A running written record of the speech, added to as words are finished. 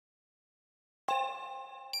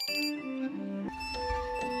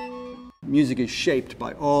Music is shaped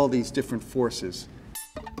by all these different forces.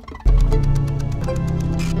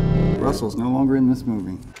 Russell's no longer in this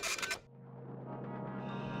movie.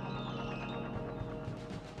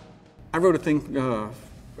 I wrote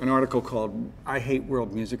an article called "I Hate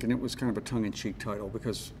World Music," and it was kind of a tongue-in-cheek title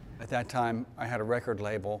because at that time I had a record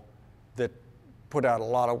label that put out a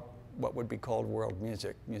lot of what would be called world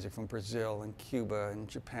music, music from Brazil and Cuba and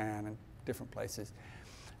Japan and different places.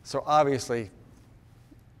 So obviously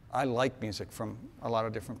I like music from a lot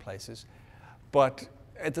of different places, but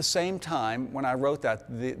at the same time, when I wrote that,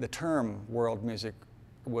 the term world music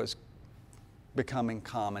was becoming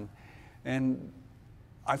common, and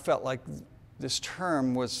I felt like this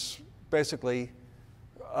term was basically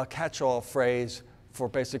a catch-all phrase for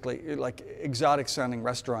basically like exotic sounding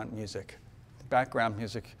restaurant music, background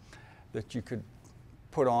music that you could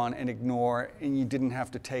put on and ignore, and you didn't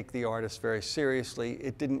have to take the artist very seriously.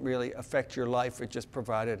 It didn't really affect your life. It just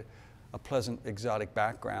provided a pleasant exotic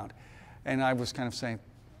background. And I was kind of saying,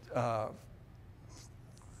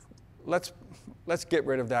 let's get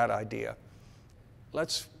rid of that idea.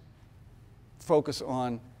 Let's focus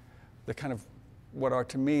on the kind of what are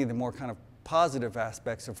to me the more kind of positive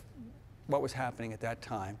aspects of what was happening at that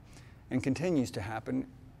time and continues to happen,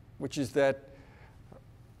 which is that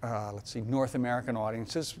let's see, North American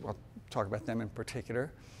audiences, I'll talk about them in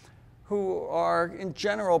particular, who are in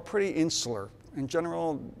general pretty insular. In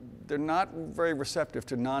general, they're not very receptive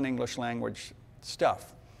to non-English language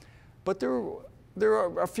stuff. But there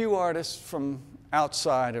are a few artists from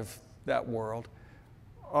outside of that world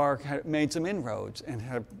have made some inroads and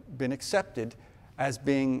have been accepted as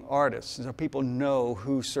being artists. So people know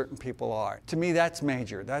who certain people are. To me, that's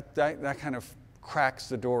major. That kind of cracks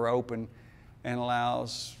the door open and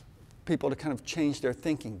allows people to kind of change their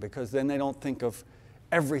thinking, because then they don't think of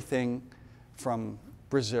everything from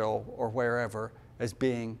Brazil or wherever as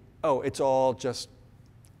being, oh, it's all just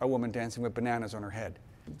a woman dancing with bananas on her head.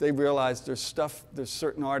 They realize there's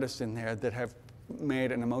certain artists in there that have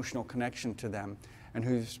made an emotional connection to them and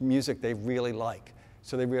whose music they really like.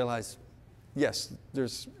 So they realize, yes,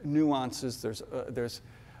 there's nuances, there's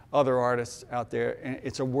other artists out there, and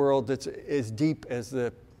it's a world that's as deep as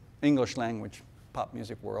the English language pop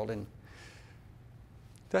music world, and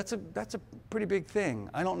that's a pretty big thing.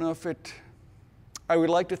 I don't know if I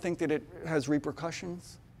would like to think that it has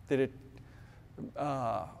repercussions, that it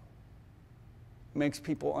makes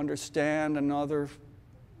people understand another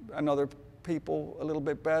people a little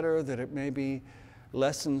bit better, that it maybe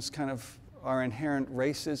lessens kind of our inherent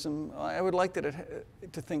racism. I would like to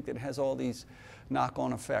think that it has all these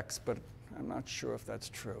knock-on effects, but I'm not sure if that's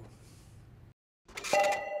true.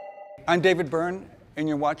 I'm David Byrne, and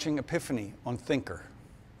you're watching Epiphany on THNKR.